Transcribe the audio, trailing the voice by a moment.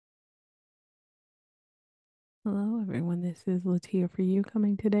Hello, everyone. This is Latia for you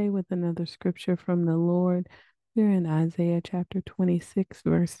coming today with another scripture from the Lord. We're in Isaiah chapter 26,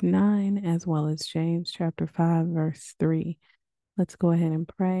 verse 9, as well as James chapter 5, verse 3. Let's go ahead and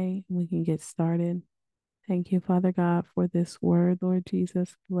pray. We can get started. Thank you, Father God, for this word, Lord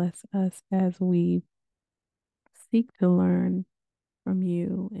Jesus. Bless us as we seek to learn from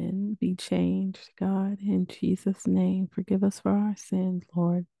you and be changed, God. In Jesus' name, forgive us for our sins,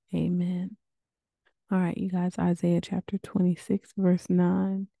 Lord. Amen. All right, you guys, Isaiah chapter 26, verse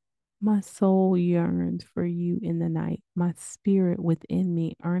 9. My soul yearns for you in the night. My spirit within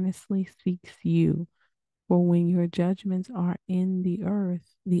me earnestly seeks you. For when your judgments are in the earth,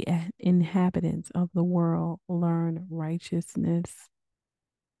 the inhabitants of the world learn righteousness.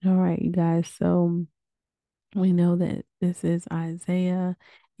 All right, you guys. So we know that this is Isaiah,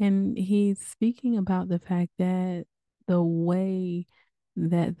 and he's speaking about the fact that the way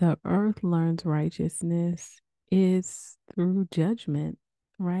that the earth learns righteousness is through judgment,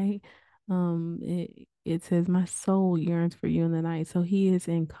 right? It says, "My soul yearns for you in the night." So he is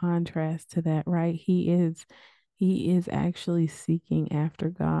in contrast to that, right? He is actually seeking after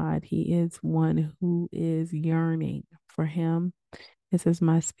God. He is one who is yearning for him. It says,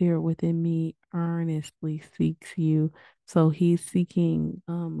 "My spirit within me earnestly seeks you." So he's seeking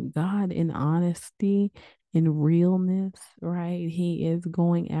God in honesty, in realness, right? He is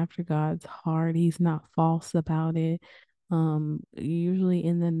going after God's heart. He's not false about it. Usually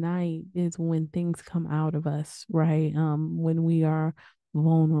in the night is when things come out of us, right? When we are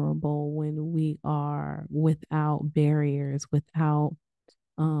vulnerable, when we are without barriers, without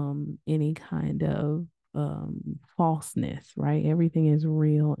any kind of falseness, right? Everything is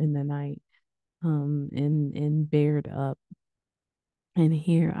real in the night, and bared up. And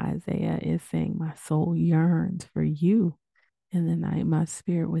here Isaiah is saying, "My soul yearns for you in the night. My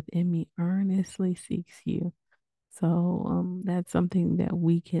spirit within me earnestly seeks you." So that's something that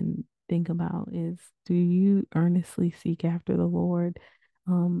we can think about is, do you earnestly seek after the Lord?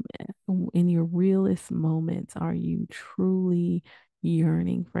 Um, in your realest moments, are you truly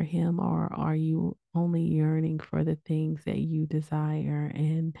yearning for him, or are you only yearning for the things that you desire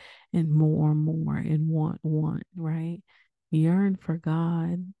and more and want, right? Yearn for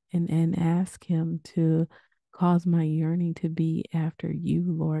God and ask him to cause my yearning to be after you,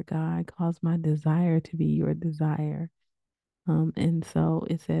 Lord God. Cause my desire to be your desire. And so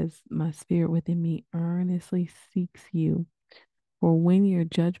it says, "My spirit within me earnestly seeks you. For when your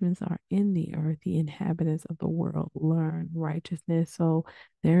judgments are in the earth, the inhabitants of the world learn righteousness." So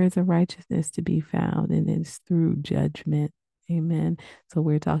there is a righteousness to be found, and it's through judgment. Amen. So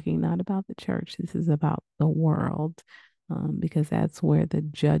we're talking not about the church. This is about the world, because that's where the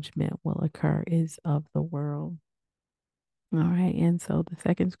judgment will occur, is of the world. All right. And so the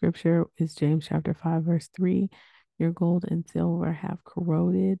second scripture is James chapter 5, verse 3. Your gold and silver have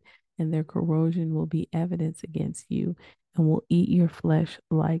corroded, and their corrosion will be evidence against you and will eat your flesh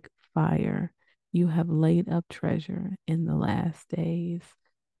like fire. You have laid up treasure in the last days.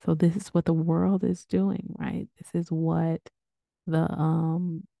 So this is what the world is doing, right? This is what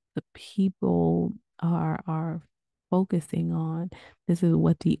the people are focusing on. This is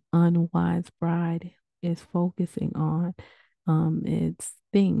what the unwise bride is focusing on. It's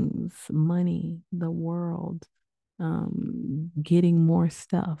things, money, the world, getting more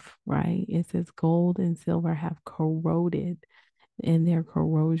stuff, right? It says gold and silver have corroded, and their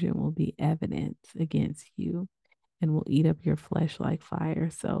corrosion will be evidence against you and will eat up your flesh like fire.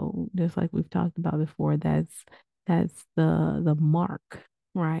 So just like we've talked about before, that's the mark,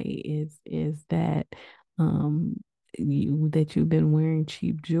 right? Is that that you've been wearing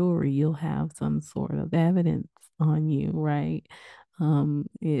cheap jewelry, you'll have some sort of evidence on you, right?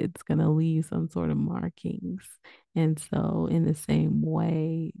 It's gonna leave some sort of markings. And so in the same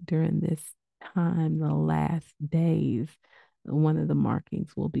way, during this time, the last days, one of the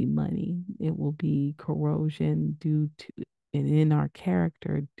markings will be money. It will be corrosion due to, and in our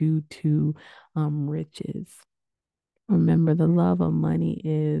character, due to riches. Remember, the love of money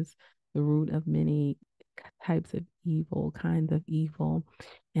is the root of many types of evil, kinds of evil.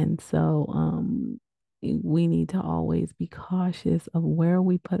 And so we need to always be cautious of where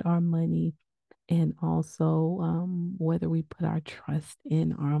we put our money, and also whether we put our trust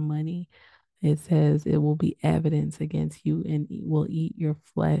in our money. It says it will be evidence against you and it will eat your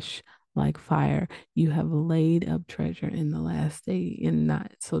flesh like fire. You have laid up treasure in the last day, and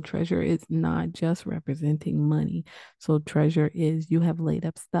not so treasure is not just representing money. So treasure is, you have laid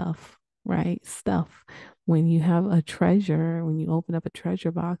up stuff, right? Stuff. When you have a treasure, when you open up a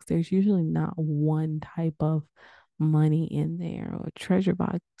treasure box, there's usually not one type of money in there. A treasure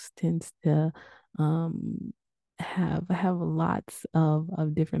box tends to have lots of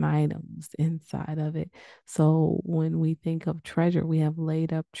different items inside of it. So when we think of treasure, we have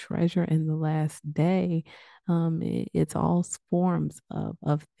laid up treasure in the last day. It's all forms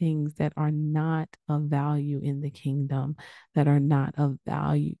of things that are not of value in the kingdom, that are not of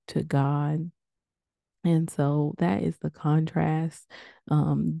value to God. And so that is the contrast,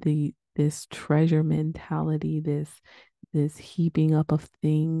 the this treasure mentality, this heaping up of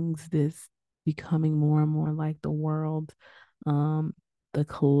things, this becoming more and more like the world, um, the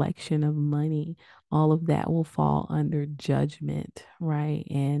collection of money, all of that will fall under judgment, right?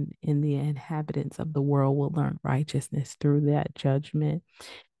 And the inhabitants of the world will learn righteousness through that judgment.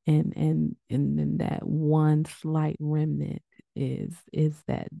 And then that one slight remnant is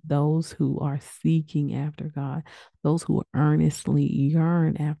that those who are seeking after God, those who earnestly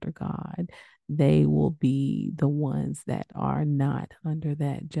yearn after God, they will be the ones that are not under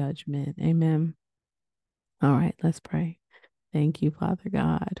that judgment. Amen. All right, let's pray. Thank you, Father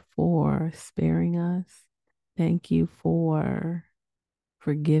God, for sparing us. Thank you for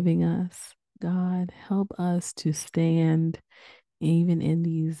forgiving us. God, help us to stand even in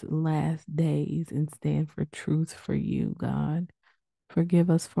these last days and stand for truth for you, God. Forgive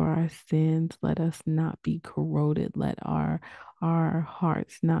us for our sins. Let us not be corroded. Let our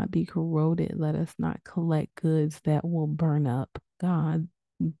hearts not be corroded. Let us not collect goods that will burn up, God,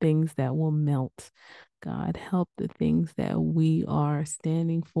 things that will melt. God, help the things that we are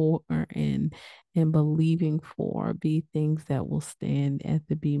standing for and believing for be things that will stand at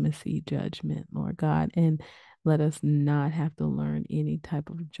the Bema Seat judgment, Lord God. And let us not have to learn any type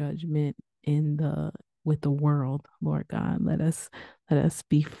of judgment in the with the world, Lord God. Let us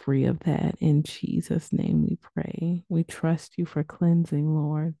be free of that. In Jesus' name we pray. We trust you for cleansing,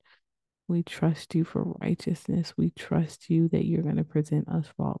 Lord. We trust you for righteousness. We trust you that you're going to present us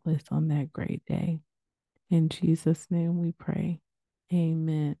faultless on that great day. In Jesus' name we pray.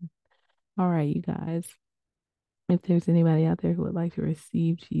 Amen. All right, you guys. If there's anybody out there who would like to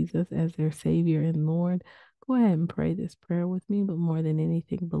receive Jesus as their Savior and Lord, go ahead and pray this prayer with me. But more than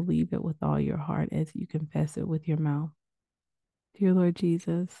anything, believe it with all your heart as you confess it with your mouth. Dear Lord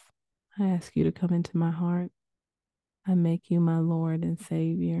Jesus, I ask you to come into my heart. I make you my Lord and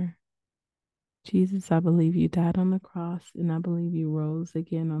Savior. Jesus, I believe you died on the cross and I believe you rose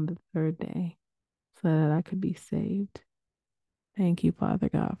again on the third day so that I could be saved. Thank you, Father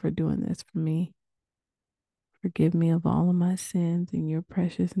God, for doing this for me. Forgive me of all of my sins. In your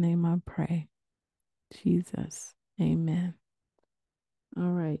precious name I pray. Jesus. Amen.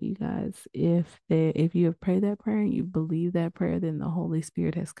 All right, you guys. If you have prayed that prayer and you believe that prayer, then the Holy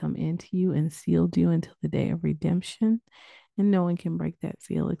Spirit has come into you and sealed you until the day of redemption. And no one can break that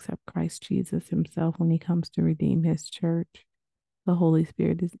seal except Christ Jesus himself when he comes to redeem his church. The Holy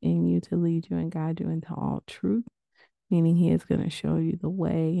Spirit is in you to lead you and guide you into all truth, meaning he is going to show you the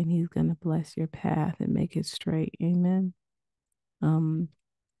way and he's going to bless your path and make it straight. Amen. Um,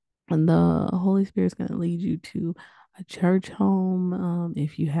 and the Holy Spirit is going to lead you to a church home,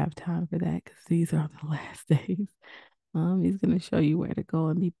 if you have time for that, because these are the last days. He's going to show you where to go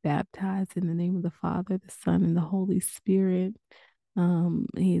and be baptized in the name of the Father, the Son, and the Holy Spirit.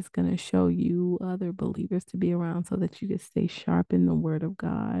 He's going to show you other believers to be around so that you can stay sharp in the Word of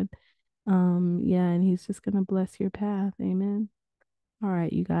God. Yeah, and he's just going to bless your path. Amen. All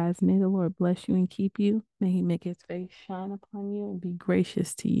right, you guys, may the Lord bless you and keep you. May he make his face shine upon you and be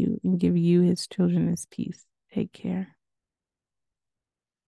gracious to you and give you his children his peace. Take care.